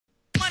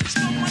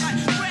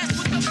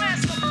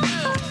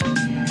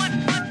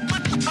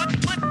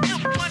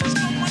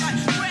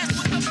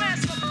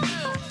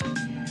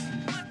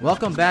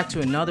Welcome back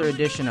to another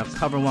edition of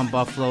Cover One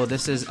Buffalo.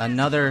 This is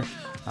another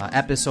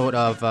episode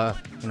of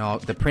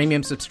the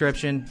premium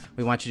subscription.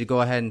 We want you to go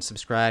ahead and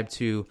subscribe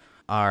to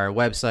our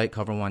website,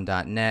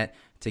 cover1.net,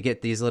 to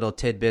get these little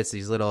tidbits,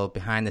 these little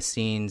behind the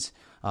scenes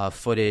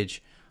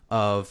footage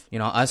of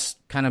us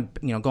kind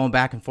of going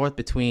back and forth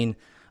between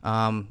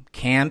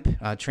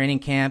training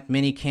camp,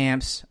 mini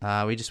camps.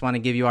 We just want to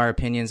give you our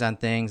opinions on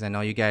things. I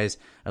know you guys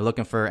are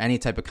looking for any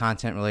type of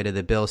content related to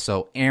the Bills.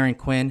 So Aaron,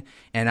 Quinn,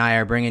 and I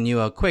are bringing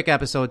you a quick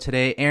episode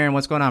today. Aaron,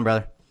 what's going on,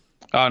 brother?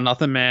 Oh,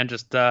 nothing, man.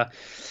 Just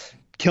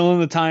killing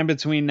the time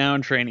between now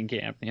and training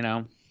camp,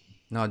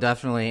 No,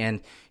 definitely.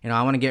 And,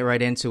 I want to get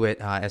right into it.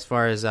 As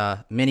far as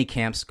mini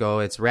camps go,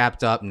 it's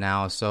wrapped up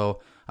now.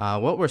 So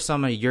what were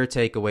some of your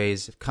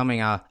takeaways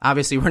coming out?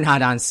 Obviously, we're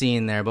not on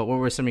scene there, but what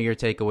were some of your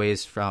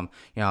takeaways from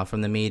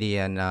the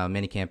media and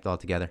minicamp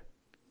altogether?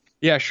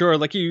 Yeah, sure.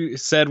 Like you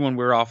said when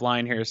we were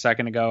offline here a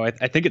second ago,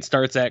 I think it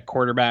starts at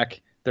quarterback.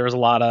 There was a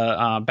lot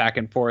of back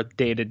and forth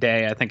day to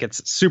day. I think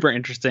it's super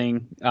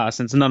interesting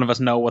since none of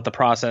us know what the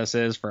process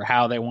is for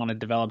how they want to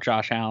develop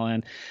Josh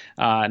Allen.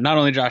 Not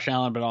only Josh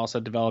Allen, but also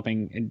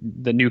developing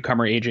the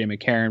newcomer A.J.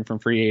 McCarron from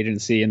free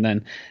agency. And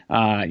then,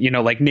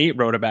 like Nate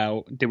wrote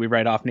about, did we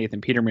write off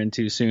Nathan Peterman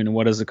too soon? And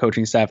what does the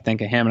coaching staff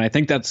think of him? And I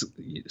think that's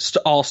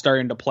all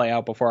starting to play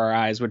out before our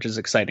eyes, which is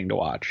exciting to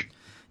watch.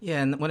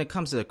 Yeah, and when it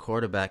comes to the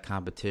quarterback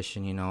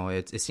competition,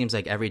 it seems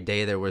like every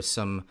day there was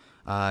some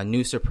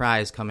new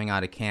surprise coming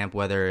out of camp,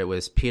 whether it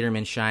was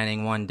Peterman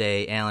shining one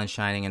day, Allen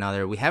shining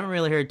another. We haven't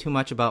really heard too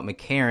much about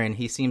McCarron.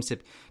 He seems to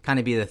kind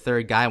of be the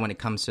third guy when it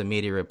comes to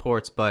media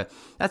reports, but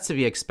that's to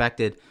be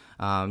expected,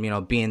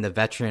 being the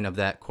veteran of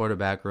that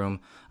quarterback room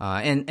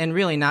and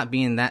really not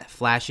being that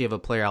flashy of a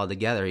player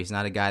altogether. He's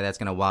not a guy that's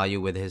going to wow you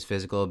with his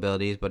physical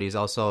abilities, but he's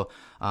also,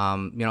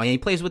 he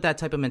plays with that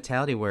type of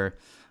mentality where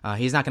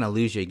he's not going to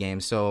lose you a game.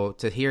 So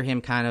to hear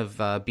him kind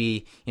of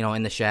be,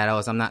 in the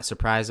shadows, I'm not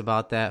surprised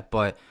about that.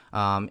 But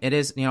it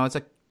is,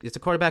 it's a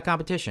quarterback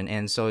competition.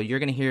 And so you're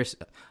going to hear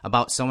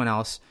about someone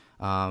else,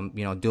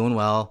 doing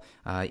well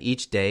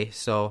each day.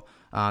 So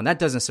that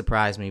doesn't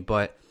surprise me.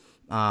 But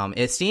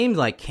it seemed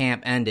like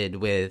camp ended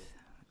with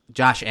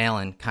Josh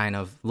Allen kind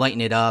of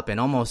lighting it up and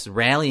almost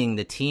rallying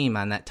the team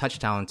on that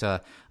touchdown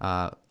to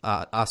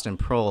Austin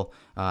Prohl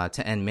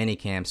to end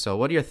minicamp. So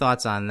what are your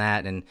thoughts on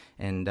that and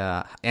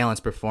Allen's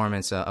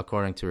performance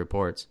according to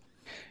reports?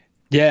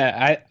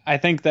 Yeah, I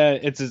think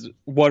that it's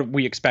what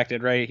we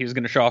expected, right? He was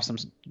going to show off some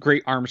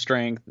great arm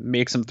strength,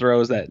 make some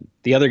throws that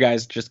the other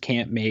guys just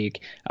can't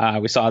make.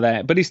 We saw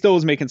that, but he still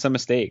was making some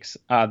mistakes.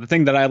 The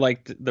thing that I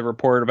liked the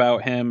report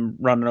about him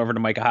running over to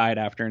Micah Hyde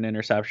after an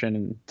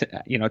interception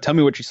and, tell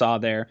me what you saw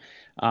there.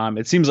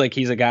 It seems like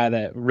he's a guy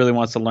that really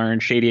wants to learn.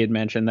 Shady had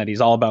mentioned that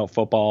he's all about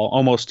football,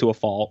 almost to a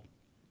fault.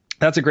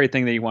 That's a great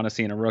thing that you want to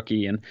see in a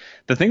rookie. And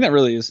the thing that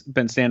really has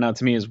been standing out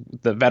to me is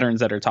the veterans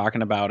that are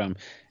talking about him,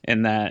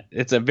 and that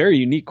it's a very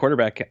unique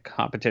quarterback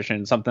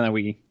competition, something that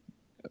we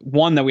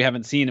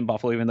haven't seen in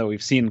Buffalo, even though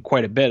we've seen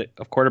quite a bit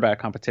of quarterback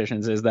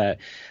competitions, is that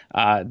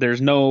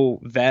there's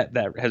no vet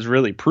that has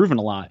really proven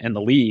a lot in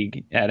the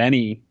league at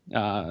any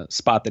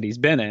spot that he's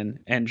been in.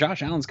 And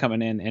Josh Allen's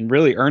coming in and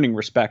really earning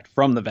respect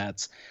from the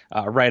vets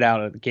right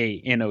out of the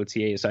gate in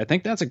OTA. So I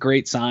think that's a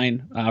great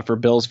sign for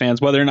Bills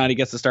fans. Whether or not he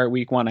gets to start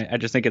week one, I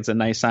just think it's a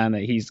nice sign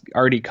that he's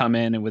already come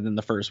in and within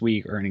the first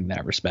week earning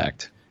that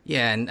respect.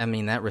 Yeah, and I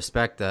mean, that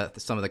respect,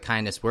 some of the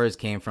kindest words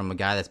came from a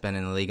guy that's been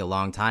in the league a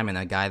long time and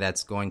a guy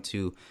that's going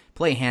to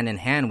play hand in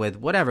hand with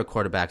whatever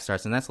quarterback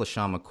starts, and that's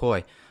LaShawn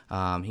McCoy.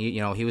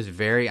 He was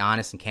very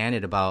honest and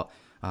candid about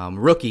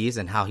rookies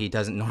and how he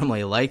doesn't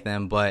normally like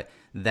them, but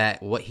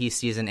that what he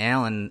sees in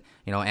Allen,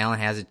 Allen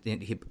has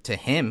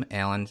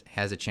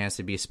a chance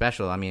to be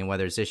special. I mean,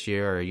 whether it's this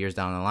year or years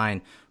down the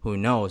line, who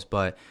knows?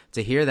 But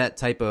to hear that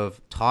type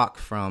of talk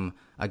from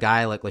a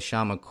guy like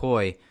LaShawn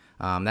McCoy,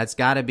 that's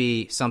got to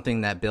be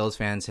something that Bills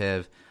fans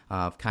have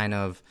kind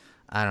of,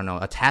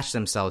 attached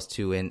themselves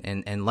to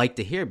and like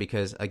to hear,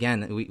 because,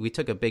 again, we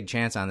took a big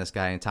chance on this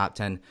guy in top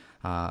 10,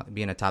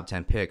 being a top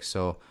 10 pick.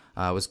 So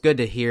it was good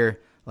to hear,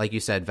 like you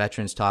said,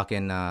 veterans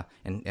talking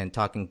and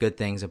talking good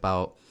things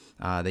about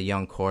the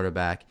young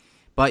quarterback.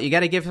 But you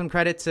got to give some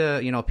credit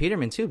to,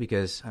 Peterman, too,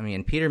 because,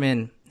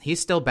 Peterman, he's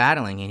still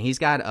battling, and he's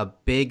got a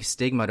big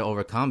stigma to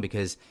overcome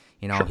because,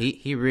 sure.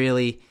 he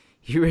really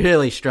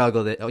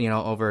struggled,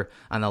 over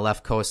on the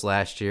left coast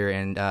last year,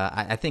 and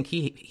I think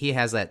he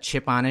has that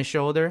chip on his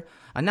shoulder,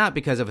 not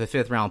because of a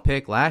fifth-round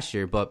pick last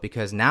year, but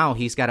because now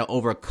he's got to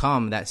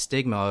overcome that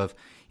stigma of,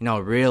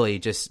 really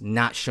just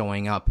not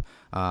showing up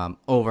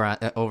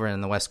over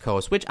in the West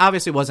Coast, which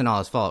obviously wasn't all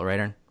his fault, right,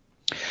 Aaron?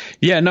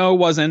 Yeah, no, it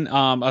wasn't.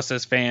 Us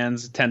as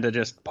fans tend to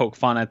just poke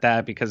fun at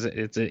that because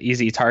it's an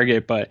easy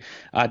target, but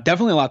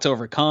definitely a lot to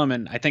overcome.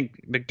 And I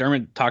think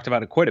McDermott talked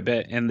about it quite a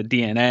bit in the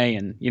DNA.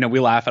 And, we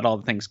laugh at all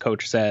the things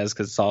coach says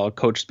because it's all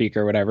coach speak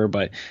or whatever,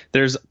 but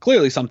there's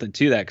clearly something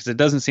to that because it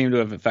doesn't seem to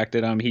have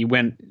affected him. He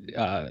went,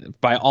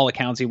 by all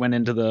accounts, he went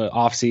into the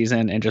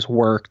offseason and just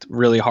worked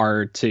really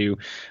hard to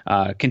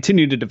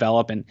continue to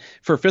develop. And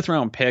for a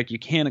 5th-round pick, you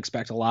can't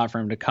expect a lot for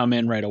him to come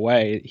in right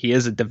away. He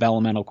is a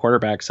developmental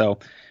quarterback, so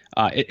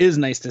it is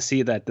nice to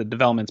see that the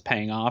development's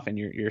paying off and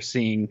you're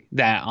seeing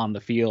that on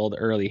the field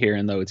early here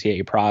in the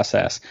OTA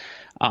process.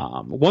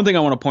 One thing I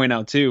want to point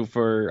out too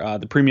for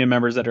the premium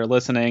members that are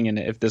listening, and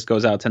if this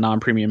goes out to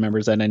non-premium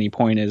members at any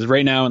point, is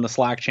right now in the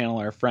Slack channel,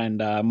 our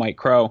friend Mike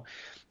Crow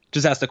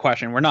just asked a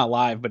question. We're not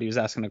live, but he was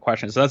asking a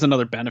question. So that's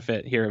another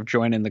benefit here of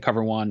joining the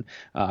Cover One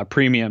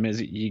premium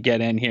is you get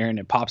in here and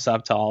it pops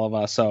up to all of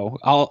us. So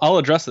I'll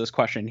address this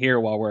question here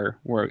while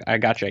I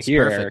got you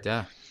here. Perfect,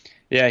 Eric.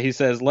 Yeah, he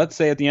says, let's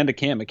say at the end of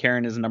camp,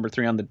 McCarron is number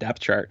 3 on the depth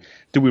chart.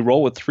 Do we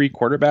roll with 3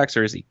 quarterbacks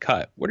or is he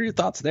cut? What are your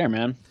thoughts there,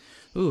 man?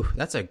 Ooh,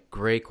 that's a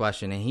great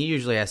question. And he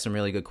usually has some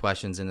really good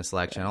questions in the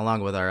selection,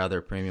 along with our other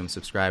premium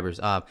subscribers.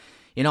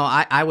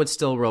 I would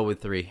still roll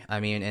with 3. I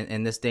mean,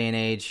 in this day and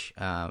age,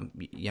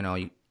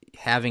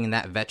 having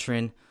that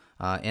veteran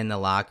in the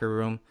locker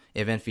room,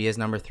 even if he is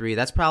number 3,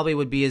 that's probably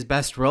would be his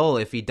best role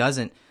if he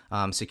doesn't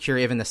secure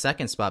even the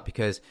second spot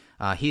because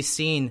he's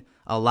seen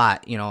a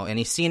lot, and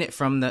he's seen it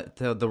from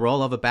the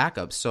role of a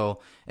backup.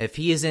 So if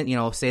he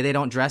isn't, say they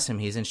don't dress him,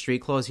 he's in street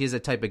clothes, he's the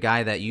type of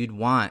guy that you'd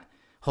want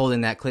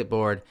holding that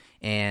clipboard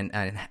and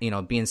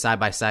being side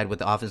by side with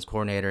the offense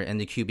coordinator and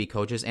the QB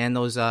coaches and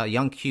those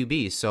young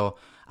QBs. So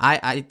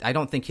I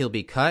don't think he'll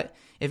be cut.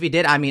 If he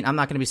did, I mean, I'm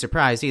not going to be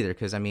surprised either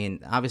because, I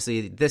mean,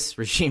 obviously this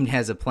regime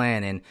has a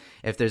plan, and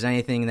if there's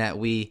anything that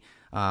we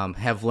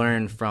have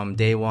learned from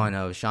day one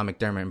of Sean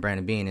McDermott and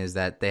Brandon Beane is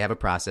that they have a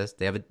process,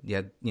 they have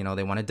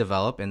they want to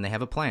develop, and they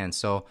have a plan.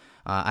 So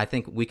I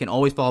think we can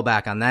always fall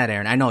back on that,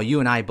 Aaron. I know you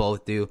and I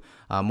both do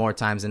more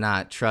times than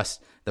not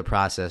trust the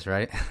process,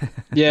 right?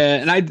 Yeah,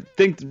 and I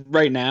think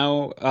right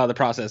now the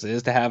process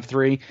is to have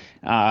 3.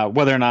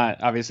 Whether or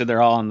not, obviously,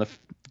 they're all on the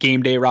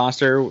game day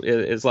roster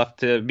is left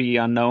to be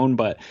unknown.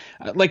 But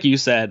like you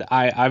said,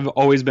 I've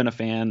always been a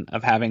fan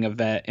of having a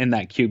vet in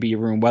that QB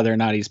room, whether or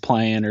not he's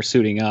playing or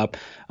suiting up.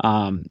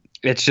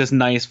 It's just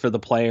nice for the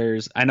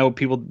players. I know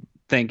people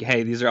think,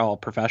 hey, these are all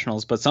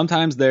professionals, but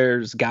sometimes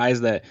there's guys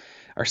that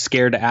are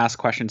scared to ask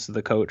questions to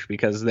the coach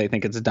because they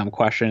think it's a dumb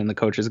question and the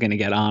coach is going to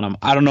get on them.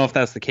 I don't know if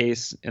that's the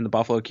case in the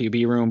Buffalo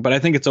QB room, but I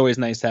think it's always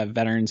nice to have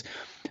veterans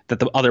that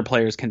the other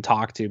players can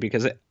talk to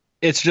because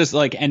it's just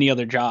like any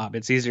other job.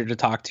 It's easier to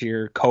talk to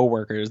your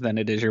coworkers than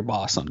it is your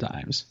boss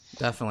sometimes.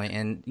 Definitely.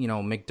 And,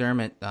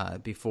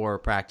 McDermott, before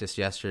practice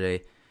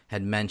yesterday,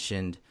 had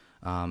mentioned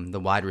the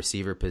wide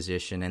receiver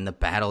position and the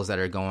battles that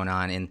are going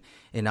on.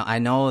 And I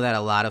know that a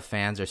lot of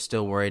fans are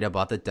still worried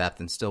about the depth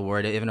and still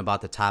worried even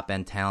about the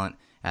top-end talent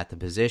at the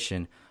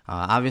position.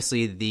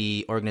 Obviously,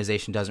 the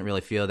organization doesn't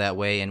really feel that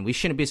way, and we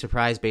shouldn't be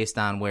surprised based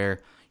on where,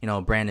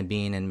 Brandon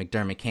Beane and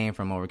McDermott came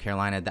from over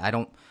Carolina.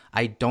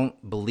 I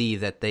don't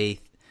believe that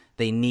they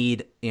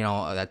need,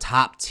 a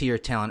top tier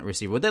talent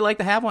receiver. Would they like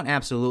to have one?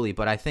 Absolutely.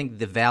 But I think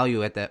the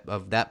value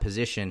of that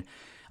position,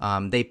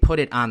 they put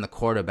it on the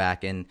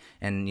quarterback and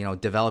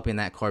developing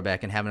that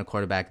quarterback and having a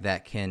quarterback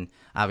that can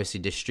obviously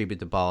distribute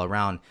the ball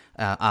around,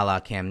 a la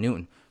Cam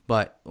Newton.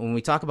 But when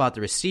we talk about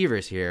the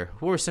receivers here,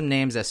 who are some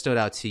names that stood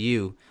out to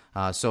you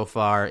so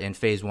far in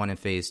Phase 1 and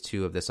Phase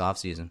 2 of this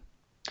offseason?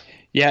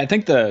 Yeah, I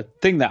think the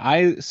thing that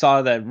I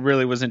saw that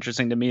really was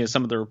interesting to me is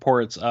some of the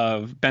reports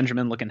of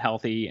Benjamin looking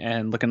healthy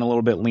and looking a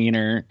little bit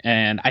leaner.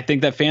 And I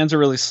think that fans are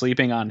really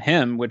sleeping on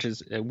him, which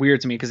is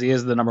weird to me because he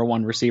is the number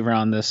 1 receiver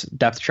on this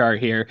depth chart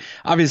here.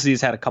 Obviously,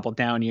 he's had a couple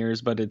down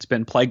years, but it's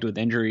been plagued with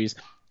injuries.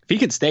 If he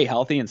can stay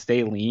healthy and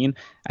stay lean,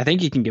 I think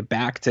he can get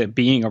back to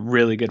being a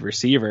really good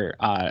receiver.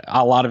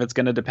 A lot of it's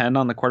going to depend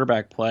on the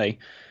quarterback play.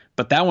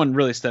 But that one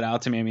really stood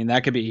out to me. I mean,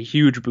 that could be a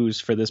huge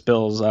boost for this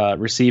Bills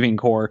receiving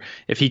core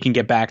if he can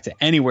get back to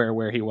anywhere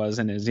where he was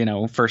in his,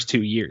 first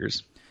 2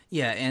 years.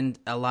 Yeah, and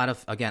a lot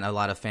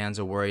of fans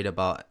are worried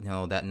about,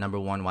 that number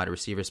 1 wide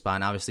receiver spot.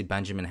 And obviously,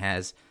 Benjamin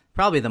has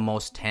probably the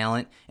most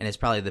talent and is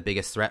probably the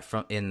biggest threat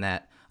in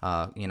that,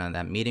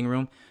 that meeting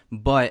room.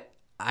 But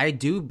I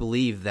do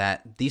believe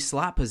that the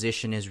slot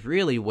position is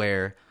really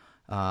where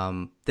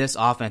this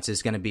offense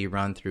is going to be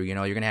run through. You're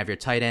going to have your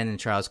tight end and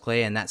Charles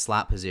Clay in that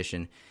slot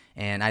position.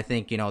 And I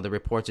think, the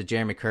reports of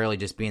Jeremy Curley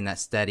just being that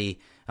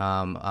steady,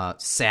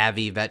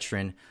 savvy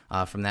veteran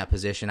from that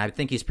position, I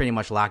think he's pretty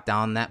much locked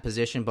down in that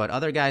position. But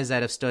other guys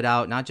that have stood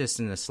out, not just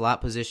in the slot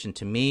position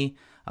to me,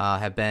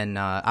 have been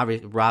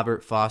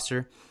Robert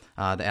Foster,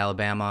 the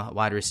Alabama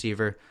wide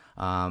receiver.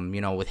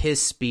 With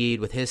his speed,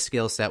 with his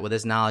skill set, with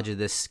his knowledge of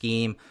this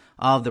scheme,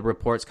 all of the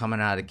reports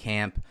coming out of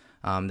camp,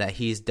 that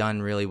he's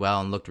done really well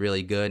and looked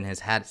really good and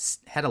has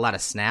had a lot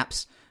of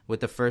snaps with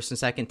the first and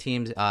second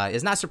teams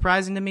is not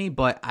surprising to me,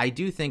 but I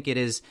do think it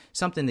is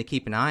something to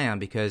keep an eye on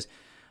because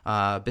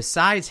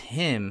besides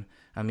him,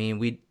 I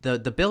mean,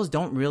 the Bills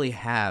don't really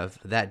have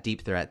that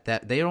deep threat.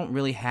 That they don't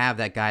really have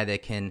that guy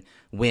that can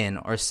win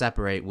or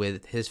separate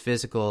with his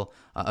physical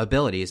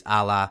abilities,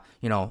 a la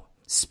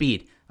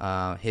speed,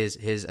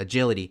 his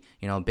agility,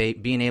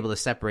 being able to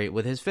separate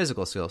with his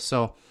physical skills.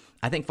 So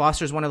I think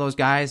Foster's one of those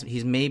guys.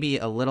 He's maybe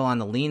a little on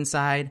the lean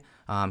side.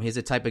 He's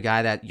the type of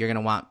guy that you're going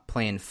to want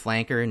playing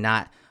flanker,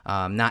 not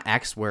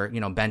X, where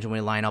Benjamin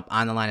will line up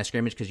on the line of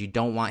scrimmage because you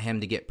don't want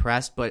him to get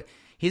pressed. But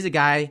he's a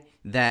guy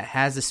that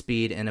has the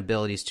speed and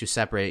abilities to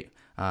separate,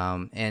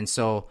 and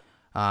so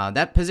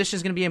that position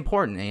is going to be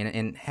important.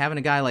 And having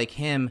a guy like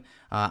him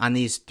on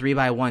these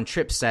 3x1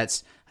 trip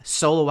sets,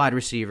 solo wide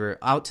receiver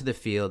out to the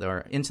field or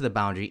into the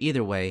boundary,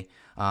 either way,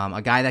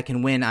 a guy that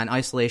can win on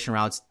isolation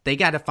routes, they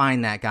got to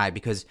find that guy,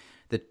 because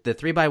the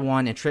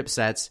 3x1 and trip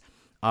sets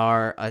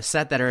are a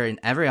set that are in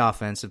every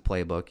offensive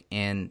playbook,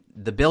 and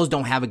the Bills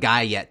don't have a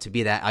guy yet to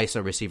be that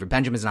ISO receiver.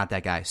 Benjamin's not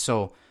that guy.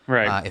 So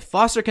if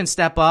Foster can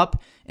step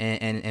up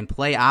and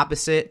play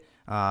opposite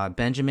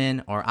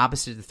Benjamin or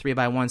opposite the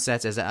 3x1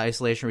 sets as an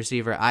isolation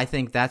receiver, I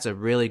think that's a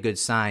really good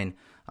sign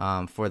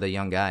for the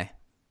young guy.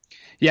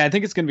 Yeah, I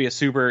think it's going to be a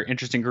super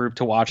interesting group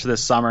to watch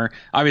this summer.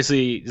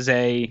 Obviously,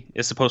 Zay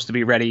is supposed to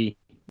be ready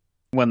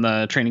when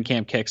the training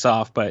camp kicks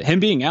off, but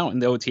him being out in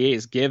the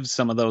OTAs gives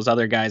some of those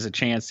other guys a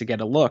chance to get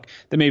a look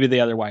that maybe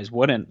they otherwise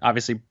wouldn't.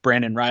 Obviously,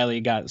 Brandon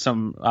Riley got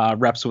some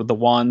reps with the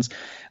ones.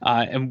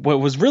 And what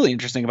was really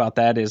interesting about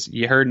that is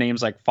you heard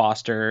names like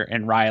Foster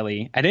and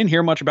Riley. I didn't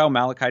hear much about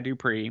Malachi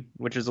Dupree,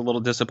 which is a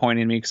little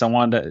disappointing to me because I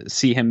wanted to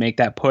see him make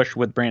that push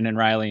with Brandon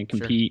Riley and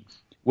compete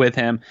with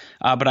him.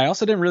 But I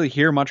also didn't really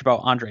hear much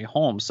about Andre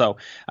Holmes. So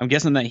I'm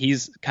guessing that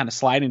he's kind of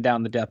sliding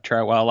down the depth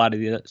chart while a lot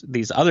of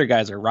these other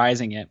guys are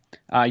rising it.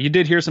 You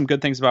did hear some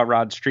good things about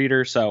Rod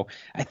Streeter. So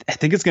I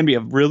think it's going to be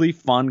a really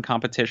fun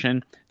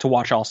competition to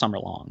watch all summer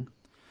long.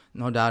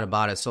 No doubt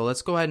about it. So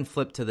let's go ahead and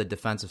flip to the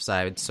defensive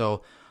side.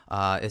 So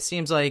it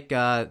seems like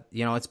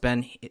it's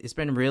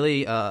been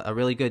really a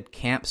really good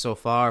camp so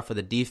far for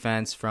the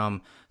defense.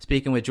 From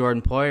speaking with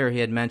Jordan Poyer, he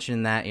had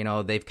mentioned that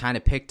they've kind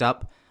of picked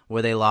up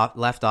where they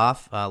left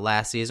off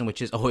last season,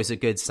 which is always a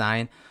good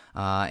sign.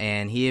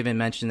 And he even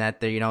mentioned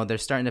that they're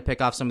starting to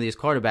pick off some of these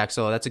quarterbacks,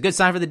 so that's a good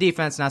sign for the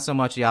defense, not so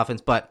much the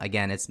offense. But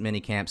again, it's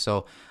minicamp,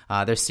 so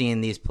they're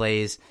seeing these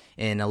plays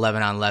in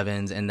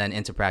 11-on-11s and then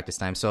into practice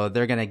time, so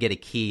they're going to get a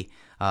key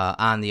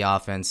on the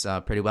offense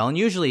pretty well. And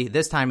usually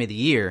this time of the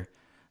year,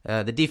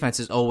 the defense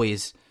is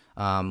always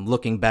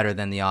looking better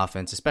than the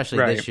offense, especially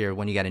this year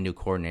when you got a new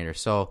coordinator.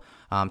 So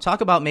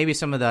talk about maybe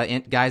some of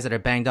the guys that are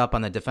banged up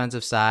on the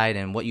defensive side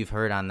and what you've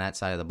heard on that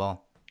side of the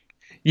ball.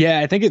 Yeah,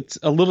 I think it's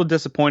a little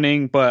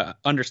disappointing, but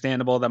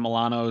understandable that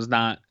Milano has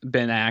not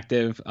been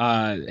active.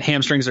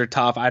 Hamstrings are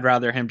tough. I'd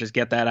rather him just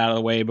get that out of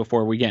the way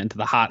before we get into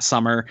the hot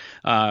summer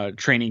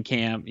training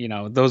camp.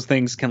 Those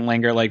things can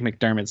linger, like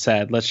McDermott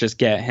said. Let's just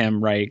get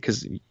him right,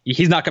 because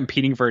he's not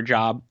competing for a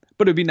job,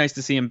 but it'd be nice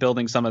to see him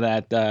building some of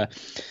that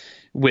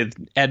with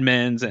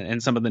Edmonds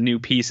and some of the new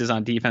pieces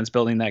on defense,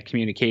 building that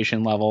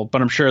communication level.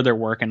 But I'm sure they're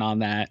working on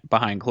that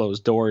behind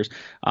closed doors.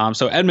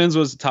 So Edmonds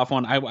was a tough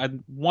one. I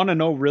want to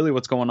know really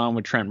what's going on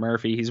with Trent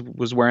Murphy. He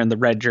was wearing the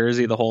red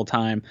jersey the whole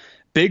time.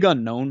 Big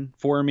unknown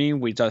for me.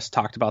 We just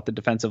talked about the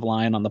defensive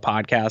line on the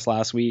podcast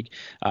last week.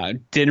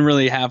 Didn't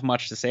really have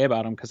much to say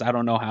about him because I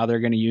don't know how they're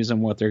going to use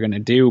him, what they're going to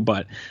do.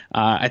 But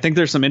I think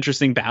there's some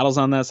interesting battles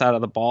on that side of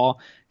the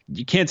ball.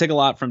 You can't take a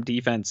lot from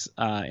defense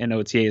in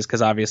OTAs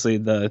because obviously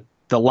the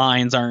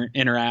lines aren't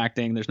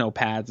interacting. There's no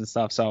pads and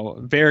stuff. So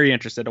very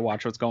interested to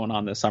watch what's going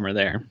on this summer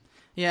there.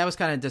 Yeah, I was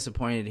kind of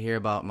disappointed to hear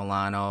about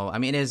Milano. I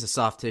mean, it is a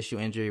soft tissue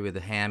injury with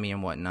the hammy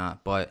and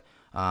whatnot, but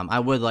I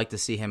would like to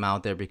see him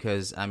out there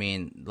because, I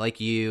mean,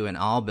 like you and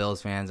all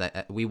Bills fans,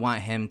 we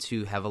want him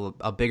to have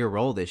a bigger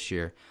role this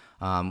year.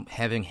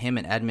 Having him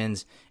and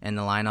Edmonds in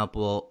the lineup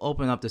will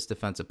open up this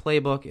defensive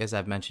playbook, as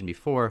I've mentioned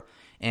before,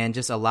 and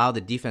just allow the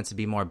defense to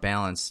be more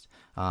balanced.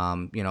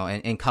 And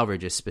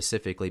coverages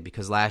specifically,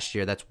 because last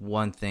year that's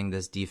one thing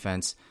this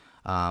defense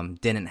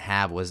didn't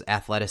have was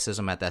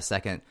athleticism at that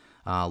second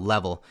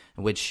level,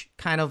 which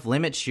kind of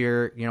limits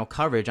your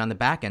coverage on the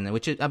back end.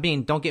 Which is, I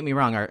mean, don't get me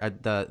wrong,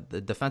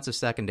 the defensive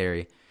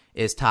secondary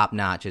is top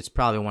notch. It's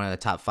probably one of the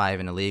top 5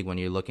 in the league when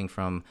you're looking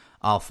from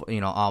all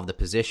of the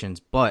positions,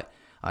 but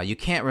you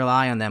can't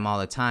rely on them all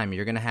the time.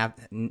 You're going to have,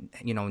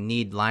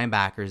 need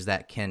linebackers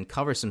that can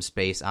cover some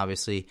space,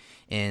 obviously,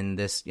 in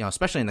this,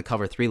 especially in the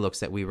cover 3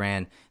 looks that we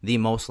ran the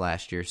most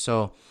last year.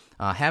 So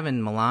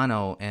having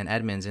Milano and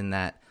Edmonds in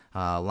that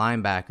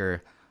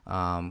linebacker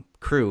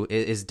crew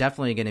is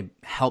definitely going to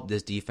help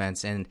this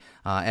defense. And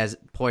as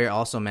Poyer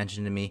also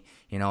mentioned to me,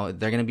 they're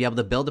going to be able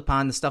to build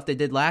upon the stuff they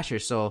did last year.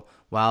 So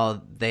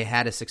while they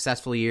had a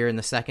successful year in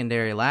the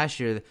secondary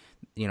last year,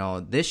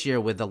 this year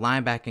with the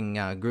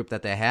linebacking group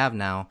that they have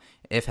now,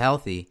 if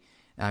healthy,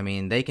 I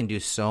mean, they can do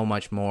so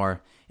much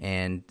more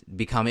and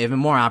become even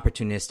more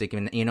opportunistic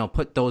and,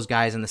 put those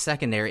guys in the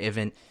secondary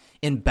even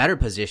in better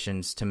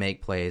positions to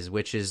make plays,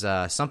 which is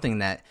something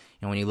that,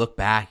 when you look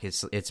back,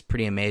 it's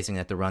pretty amazing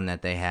that the run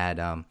that they had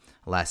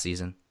last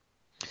season.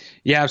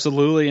 Yeah,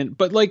 absolutely.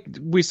 But like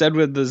we said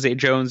with the Zay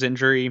Jones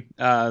injury,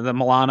 the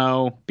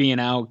Milano being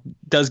out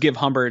does give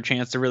Humber a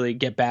chance to really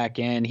get back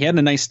in. He had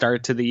a nice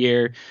start to the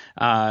year.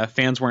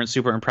 Fans weren't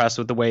super impressed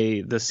with the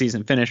way the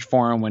season finished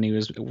for him when he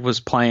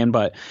was playing,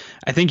 but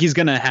I think he's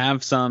going to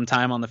have some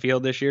time on the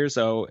field this year.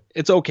 So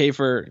it's okay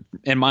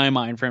in my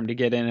mind, for him to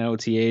get in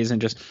OTAs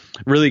and just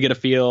really get a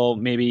feel,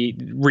 maybe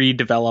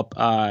redevelop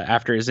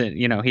after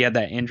he had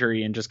that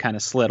injury and just kind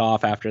of slid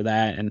off after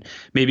that, and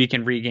maybe he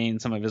can regain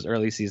some of his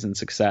early season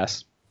success.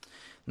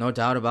 No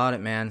doubt about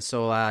it, man.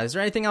 So is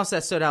there anything else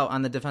that stood out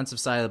on the defensive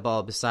side of the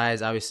ball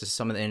besides obviously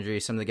some of the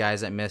injuries, some of the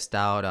guys that missed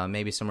out,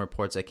 maybe some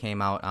reports that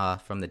came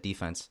out from the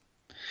defense?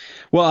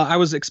 Well, I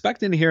was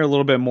expecting to hear a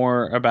little bit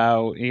more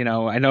about, I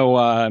know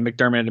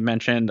McDermott had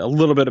mentioned a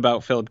little bit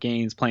about Philip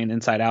Gaines playing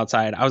inside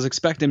outside. I was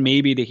expecting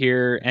maybe to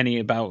hear any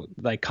about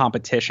like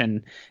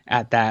competition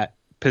at that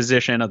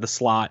position of the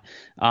slot,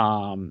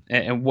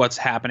 and what's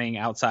happening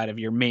outside of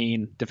your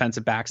main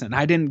defensive backs. And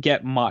I didn't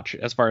get much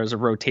as far as a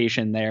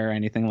rotation there or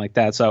anything like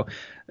that. So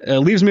it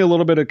leaves me a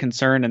little bit of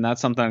concern, and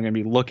that's something I'm going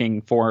to be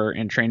looking for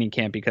in training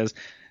camp, because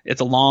it's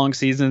a long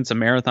season, it's a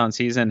marathon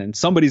season, and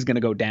somebody's going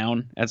to go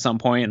down at some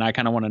point. And I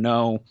kind of want to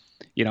know,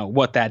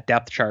 what that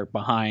depth chart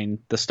behind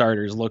the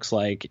starters looks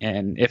like,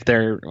 and if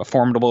they're a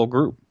formidable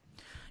group.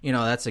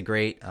 That's a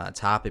great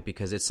topic,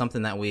 because it's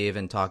something that we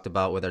even talked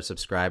about with our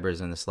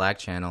subscribers in the Slack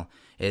channel,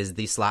 is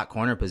the slot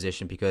corner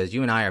position, because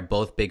you and I are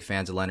both big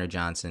fans of Leonard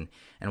Johnson.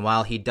 And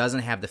while he doesn't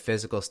have the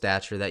physical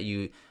stature that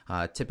you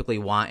typically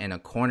want in a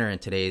corner in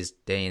today's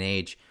day and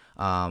age,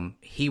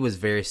 he was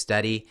very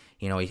steady.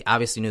 He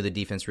obviously knew the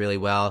defense really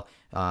well,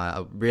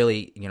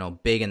 really,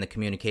 big in the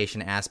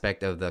communication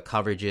aspect of the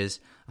coverages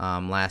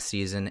last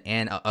season,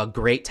 and a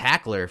great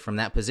tackler from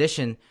that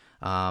position,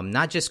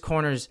 not just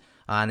corners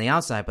on the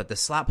outside, but the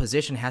slot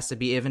position has to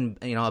be even,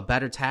 a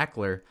better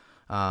tackler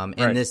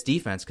in this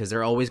defense, because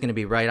they're always going to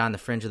be right on the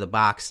fringe of the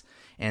box.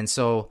 And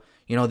so,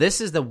 this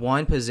is the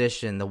one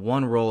position, the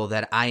one role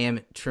that I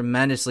am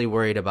tremendously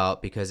worried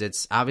about, because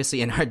it's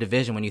obviously in our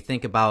division. When you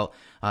think about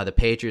the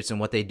Patriots and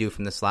what they do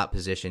from the slot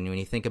position, when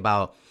you think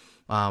about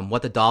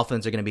what the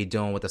Dolphins are going to be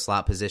doing with the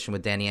slot position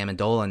with Danny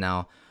Amendola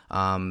now,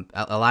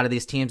 a lot of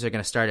these teams are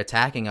going to start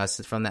attacking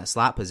us from that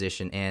slot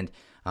position. And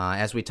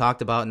as we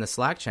talked about in the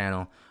Slack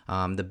channel,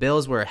 the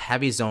Bills were a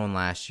heavy zone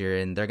last year,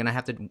 and they're going to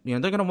have to, they're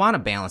going to want to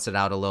balance it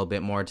out a little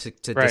bit more to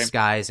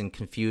disguise and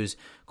confuse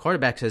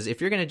quarterbacks. Because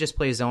if you're going to just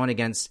play zone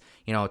against,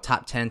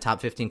 top 10, top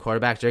 15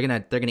 quarterbacks, they're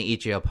going to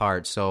eat you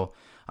apart. So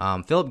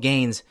Philip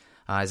Gaines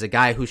is a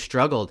guy who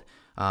struggled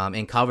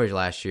in coverage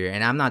last year,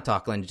 and I'm not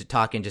talking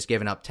just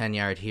giving up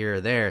 10-yard here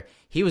or there.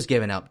 He was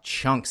giving up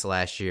chunks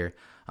last year.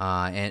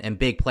 And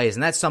big plays.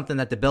 And that's something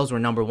that the Bills were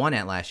number one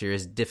at last year,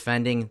 is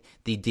defending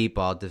the deep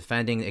ball,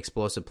 defending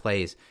explosive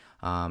plays.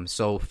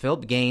 So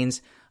Philip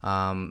Gaines,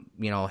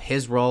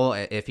 his role,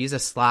 if he's a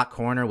slot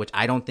corner, which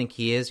I don't think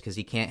he is, because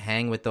he can't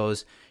hang with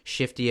those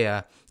shifty,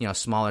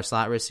 smaller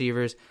slot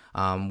receivers.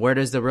 Where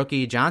does the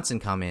rookie Johnson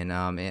come in?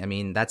 I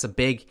mean, that's a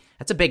big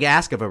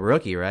ask of a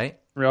rookie, right?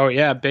 Oh,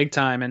 yeah, big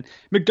time. And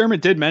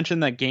McDermott did mention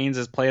that Gaines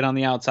has played on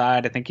the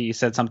outside. I think he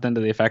said something to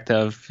the effect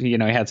of, he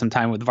had some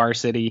time with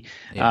varsity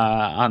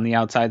on the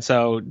outside.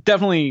 So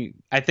definitely,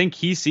 I think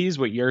he sees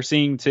what you're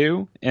seeing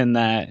too, in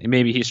that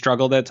maybe he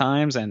struggled at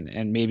times,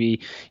 and maybe,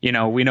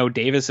 we know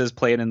Davis has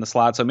played in the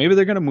slot. So maybe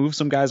they're going to move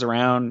some guys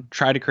around,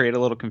 try to create a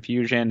little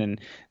confusion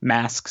and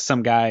mask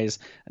some guys'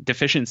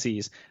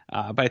 deficiencies.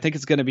 But I think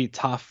it's going to be a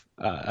tough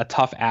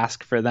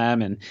ask for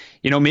them. And,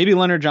 maybe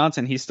Leonard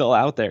Johnson, he's still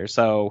out there.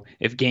 So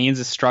if Gaines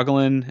is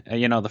struggling,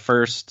 the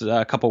first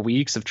couple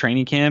weeks of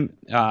training camp,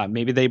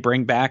 maybe they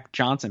bring back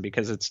Johnson,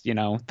 because it's,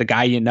 the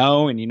guy,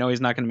 and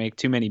he's not going to make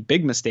too many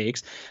big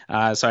mistakes.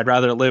 So I'd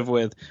rather live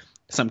with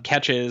some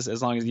catches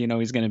as long as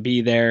he's going to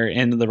be there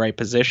in the right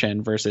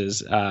position versus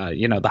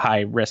the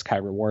high risk, high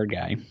reward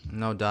guy.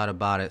 No doubt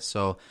about it.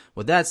 So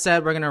with that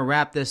said, we're going to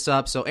wrap this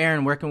up. So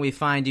Aaron, where can we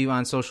find you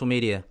on social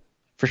media?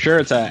 For sure,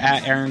 it's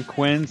at Aaron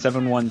Quinn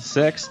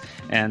 716,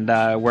 and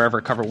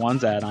wherever Cover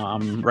One's at,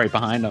 I'm right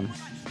behind him.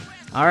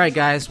 All right,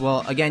 guys.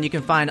 Well, again, you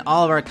can find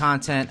all of our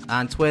content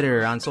on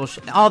Twitter, on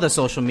all the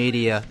social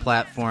media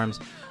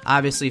platforms.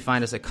 Obviously,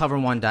 find us at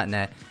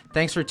cover1.net.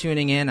 Thanks for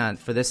tuning in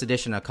for this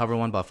edition of Cover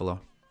One Buffalo.